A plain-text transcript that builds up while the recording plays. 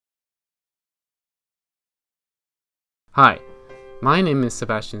Hi, my name is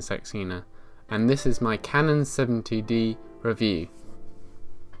Sebastian Saxena, and this is my Canon 70D review.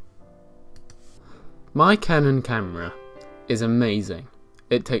 My Canon camera is amazing.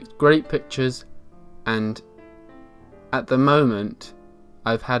 It takes great pictures, and at the moment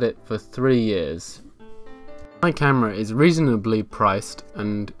I've had it for 3 years. My camera is reasonably priced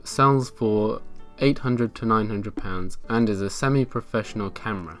and sells for £800 to £900 and is a semi-professional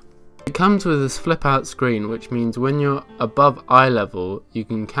camera. It comes with this flip-out screen, which means when you're above eye level you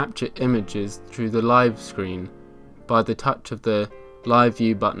can capture images through the live screen by the touch of the live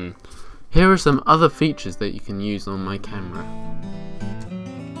view button. Here are some other features that you can use on my camera.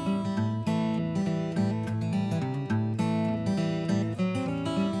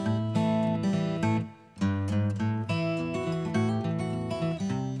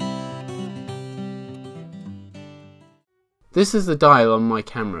 This is the dial on my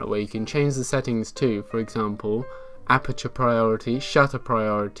camera where you can change the settings to, for example, aperture priority, shutter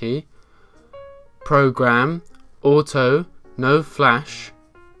priority, program, auto, no flash,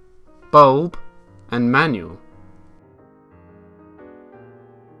 bulb, and manual.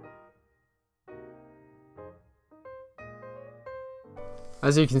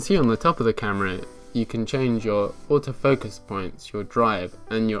 As you can see on the top of the camera, you can change your autofocus points, your drive,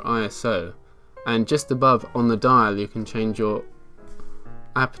 and your ISO. And just above on the dial you can change your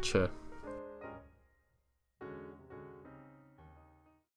aperture.